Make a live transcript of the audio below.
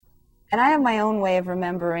And I have my own way of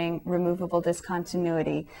remembering removable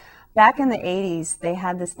discontinuity. Back in the 80s, they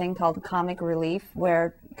had this thing called comic relief,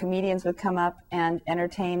 where comedians would come up and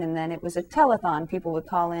entertain, and then it was a telethon. People would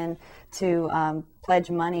call in to pledge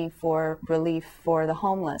money for relief for the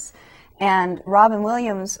homeless. And Robin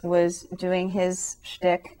Williams was doing his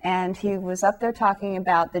shtick, and he was up there talking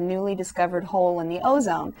about the newly discovered hole in the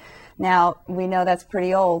ozone. Now, we know that's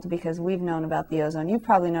pretty old because we've known about the ozone. You've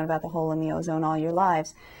probably known about the hole in the ozone all your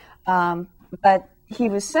lives. But he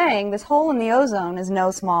was saying this hole in the ozone is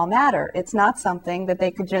no small matter. It's not something that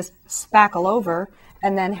they could just spackle over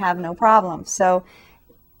and then have no problem. So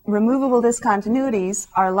removable discontinuities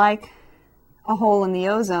are like a hole in the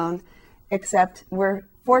ozone, except we're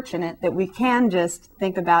fortunate that we can just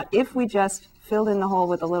think about if we just filled in the hole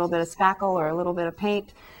with a little bit of spackle or a little bit of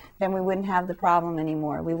paint, then we wouldn't have the problem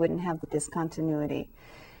anymore. We wouldn't have the discontinuity.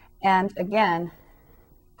 And again,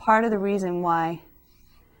 part of the reason why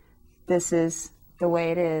this is the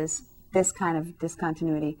way it is, this kind of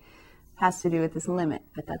discontinuity, has to do with this limit,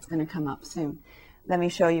 but that's going to come up soon. Let me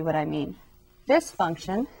show you what I mean. This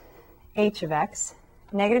function, h of x,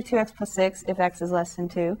 negative 2x plus 6 if x is less than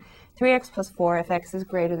 2, 3x plus 4 if x is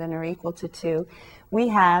greater than or equal to 2, we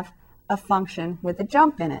have a function with a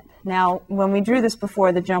jump in it. Now, when we drew this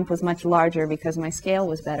before, the jump was much larger because my scale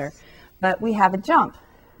was better, but we have a jump.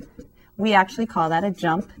 We actually call that a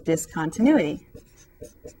jump discontinuity.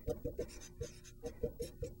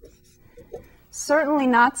 Certainly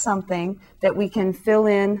not something that we can fill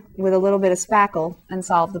in with a little bit of spackle and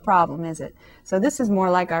solve the problem, is it? So this is more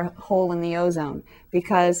like our hole in the ozone,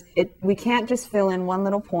 because we can't just fill in one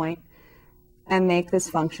little point and make this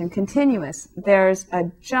function continuous. There's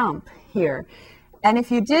a jump here. And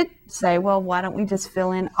if you did say, well, why don't we just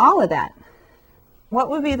fill in all of that? What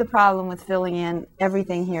would be the problem with filling in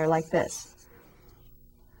everything here like this?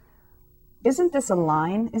 Isn't this a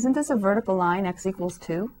line? Isn't this a vertical line, x equals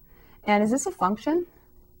 2? And is this a function?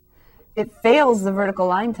 It fails the vertical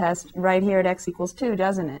line test right here at x equals 2,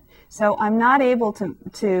 doesn't it? So I'm not able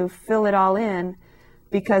to fill it all in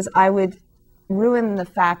because I would ruin the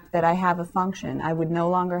fact that I have a function. I would no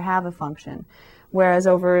longer have a function. Whereas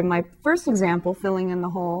over in my first example, filling in the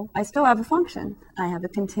hole, I still have a function. I have a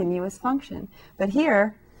continuous function. But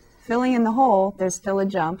here, filling in the hole, there's still a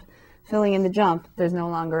jump. Filling in the jump, there's no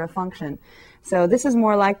longer a function. So this is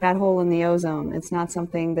more like that hole in the ozone. It's not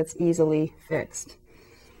something that's easily fixed.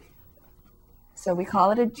 So we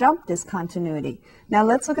call it a jump discontinuity. Now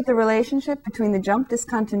let's look at the relationship between the jump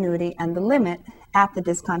discontinuity and the limit at the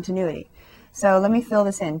discontinuity. So let me fill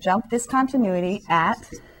this in. Jump discontinuity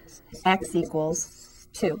at x equals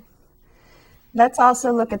 2. Let's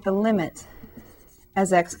also look at the limit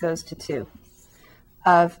as x goes to 2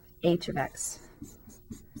 of h of x.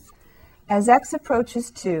 As x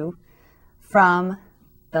approaches 2 from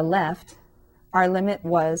the left, our limit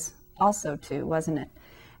was also 2, wasn't it?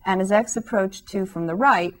 And as x approached 2 from the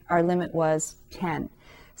right, our limit was 10.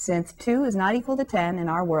 Since 2 is not equal to 10 in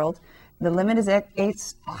our world, the limit is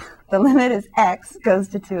x goes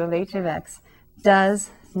to 2 of h of x does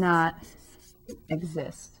not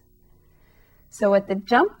exist. So at the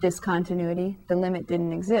jump discontinuity, the limit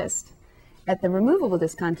didn't exist. At the removable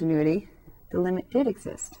discontinuity, the limit did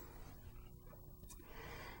exist.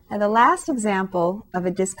 And the last example of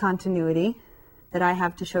a discontinuity that I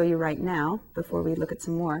have to show you right now, before we look at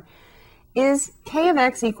some more, is k of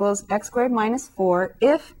x equals x squared minus 4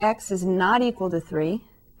 if x is not equal to 3,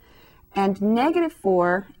 and negative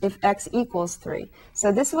 4 if x equals 3.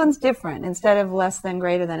 So this one's different. Instead of less than,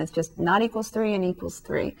 greater than, it's just not equals 3 and equals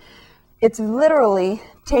 3. It's literally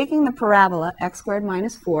taking the parabola x squared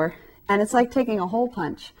minus 4, and it's like taking a hole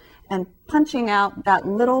punch and punching out that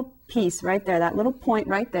little piece right there, that little point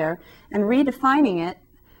right there, and redefining it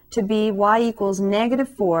to be y equals negative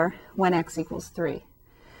 4 when x equals 3.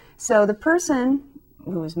 So the person,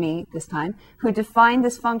 who was me this time, who defined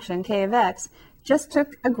this function, k of x, just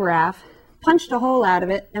took a graph, punched a hole out of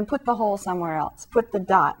it, and put the hole somewhere else, put the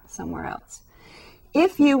dot somewhere else.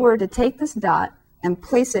 If you were to take this dot and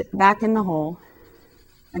place it back in the hole,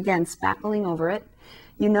 again, spackling over it,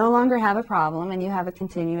 you no longer have a problem and you have a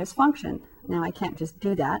continuous function. Now, I can't just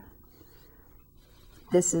do that.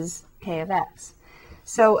 This is k of x.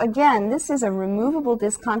 So again, this is a removable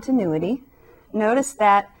discontinuity. Notice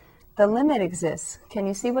that the limit exists. Can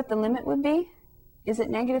you see what the limit would be? Is it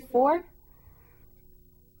negative 4?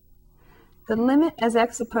 The limit as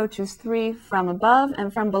x approaches 3 from above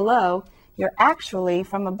and from below, you're actually,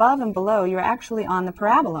 from above and below, you're actually on the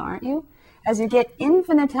parabola, aren't you? As you get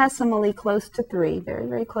infinitesimally close to 3, very,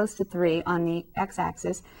 very close to 3 on the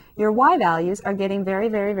x-axis, your y values are getting very,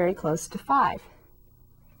 very, very close to 5.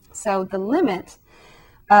 So the limit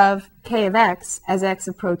of k of x as x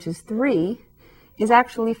approaches 3 is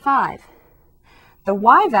actually 5. The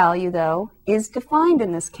y value, though, is defined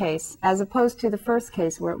in this case, as opposed to the first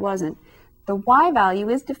case where it wasn't. The y value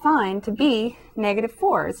is defined to be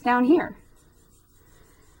 -4. It's down here.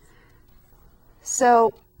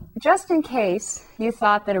 So just in case you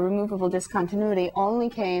thought that a removable discontinuity only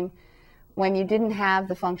came when you didn't have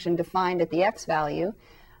the function defined at the x value,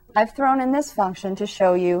 I've thrown in this function to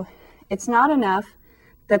show you it's not enough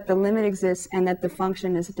that the limit exists and that the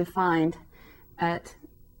function is defined at,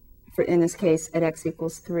 in this case, at x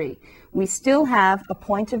equals 3. We still have a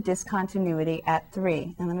point of discontinuity at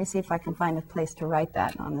 3. And let me see if I can find a place to write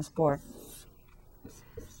that on this board.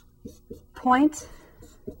 Point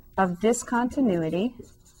of discontinuity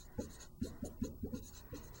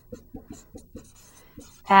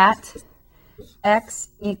at x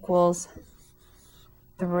equals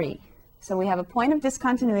 3. So we have a point of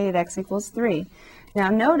discontinuity at x equals 3. Now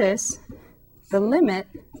notice the limit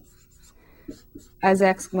as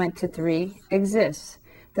x went to 3 exists.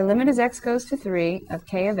 The limit as x goes to 3 of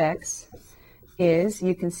k of x is,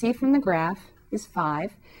 you can see from the graph, is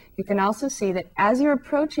 5. You can also see that as you're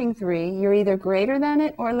approaching 3, you're either greater than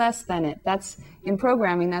it or less than it. That's, in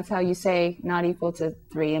programming, that's how you say not equal to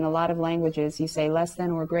 3. In a lot of languages, you say less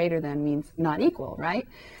than or greater than means not equal, right?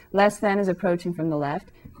 Less than is approaching from the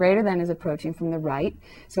left. Greater than is approaching from the right.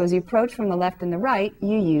 So as you approach from the left and the right,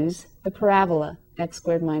 you use the parabola, x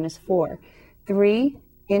squared minus 4. 3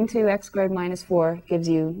 into x squared minus 4 gives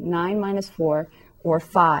you 9 minus 4, or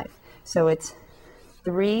 5. So it's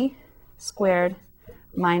 3 squared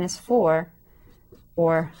minus 4,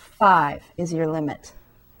 or 5 is your limit.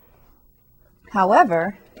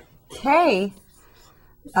 However, k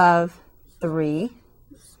of 3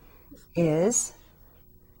 is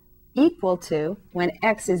equal to, when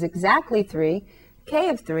x is exactly 3, k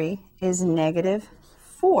of 3 is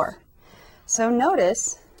 -4. So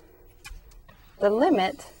notice the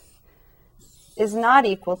limit is not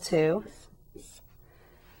equal to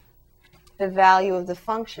the value of the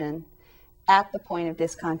function at the point of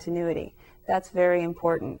discontinuity. That's very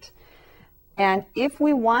important. And if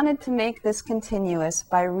we wanted to make this continuous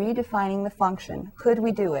by redefining the function, could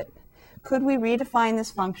we do it? Could we redefine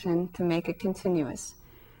this function to make it continuous?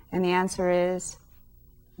 And the answer is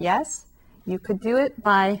yes. You could do it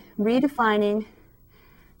by redefining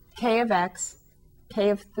k of x, k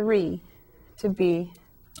of 3, to be,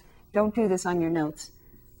 don't do this on your notes,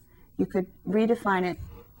 you could redefine it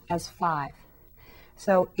as 5.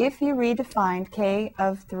 So if you redefined k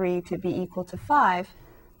of 3 to be equal to 5,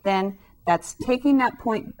 then that's taking that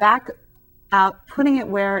point back out, putting it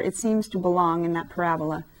where it seems to belong in that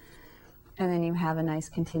parabola, and then you have a nice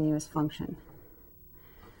continuous function.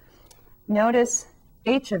 Notice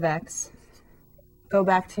h of x, go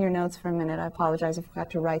back to your notes for a minute, I apologize, I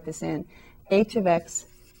forgot to write this in. H of x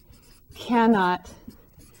cannot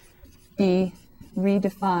be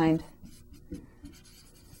redefined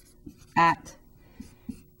at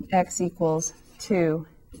x equals 2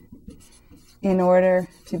 in order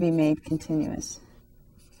to be made continuous.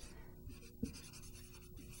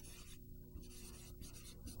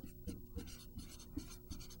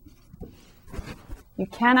 You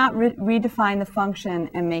cannot redefine the function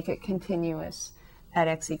and make it continuous at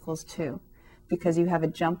x equals 2 because you have a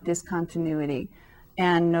jump discontinuity.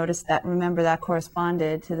 And notice that, remember, that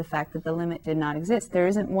corresponded to the fact that the limit did not exist. There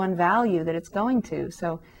isn't one value that it's going to,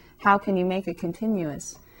 so how can you make it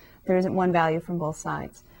continuous? There isn't one value from both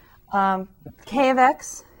sides. K of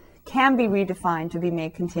x can be redefined to be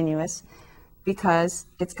made continuous because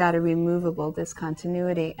it's got a removable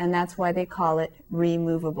discontinuity, and that's why they call it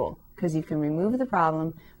removable, because you can remove the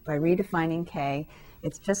problem by redefining k.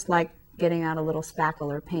 It's just like getting out a little spackle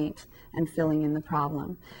or paint and filling in the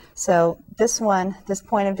problem. So this one, this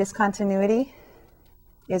point of discontinuity,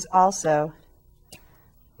 is also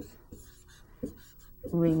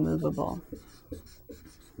removable.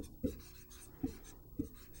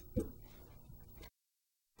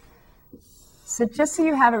 So just so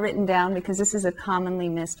you have it written down, because this is a commonly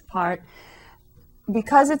missed part,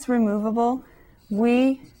 because it's removable,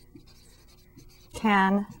 we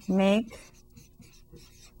can make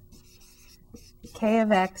k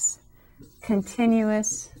of x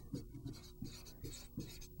continuous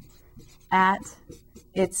at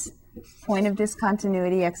its point of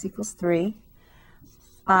discontinuity, x equals 3,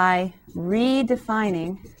 by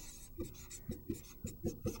redefining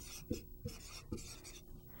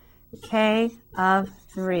k of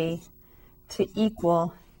 3 to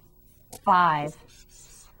equal 5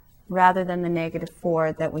 rather than the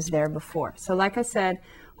 -4 that was there before. So like I said,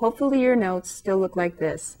 hopefully your notes still look like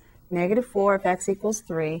this. -4 if x equals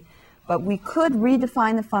 3, But we could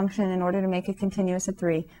redefine the function in order to make it continuous at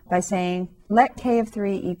 3 by saying, let k of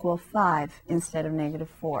 3 equal 5 instead of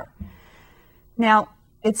 -4. Now,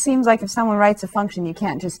 it seems like if someone writes a function, you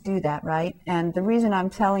can't just do that, right? And the reason I'm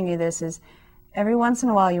telling you this is every once in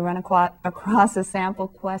a while you run across a sample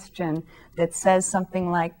question that says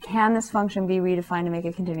something like, can this function be redefined to make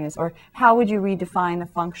it continuous? Or how would you redefine a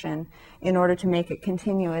function in order to make it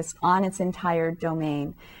continuous on its entire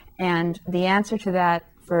domain? And the answer to that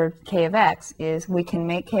for k of x is we can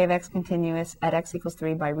make k of x continuous at x equals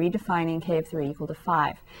 3 by redefining k of 3 equal to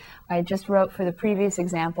 5. I just wrote for the previous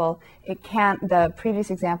example, the previous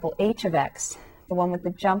example h of x, the one with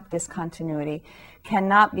the jump discontinuity,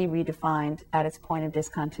 cannot be redefined at its point of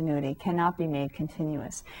discontinuity, cannot be made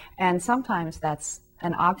continuous. And sometimes that's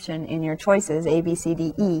an option in your choices, A, B, C,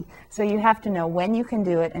 D, E. So you have to know when you can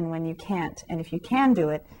do it and when you can't. And if you can do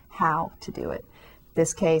it, how to do it.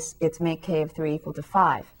 This case, it's make k of 3 equal to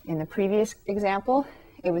 5. In the previous example,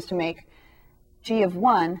 it was to make g of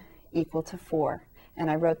 1 equal to 4. And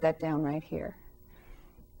I wrote that down right here.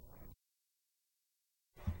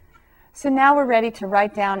 So now we're ready to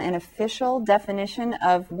write down an official definition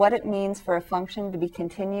of what it means for a function to be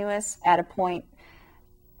continuous at a point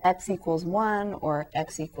x equals 1 or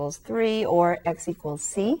x equals 3 or x equals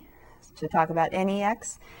c. To talk about any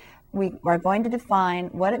x, we are going to define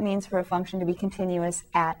what it means for a function to be continuous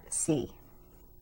at c.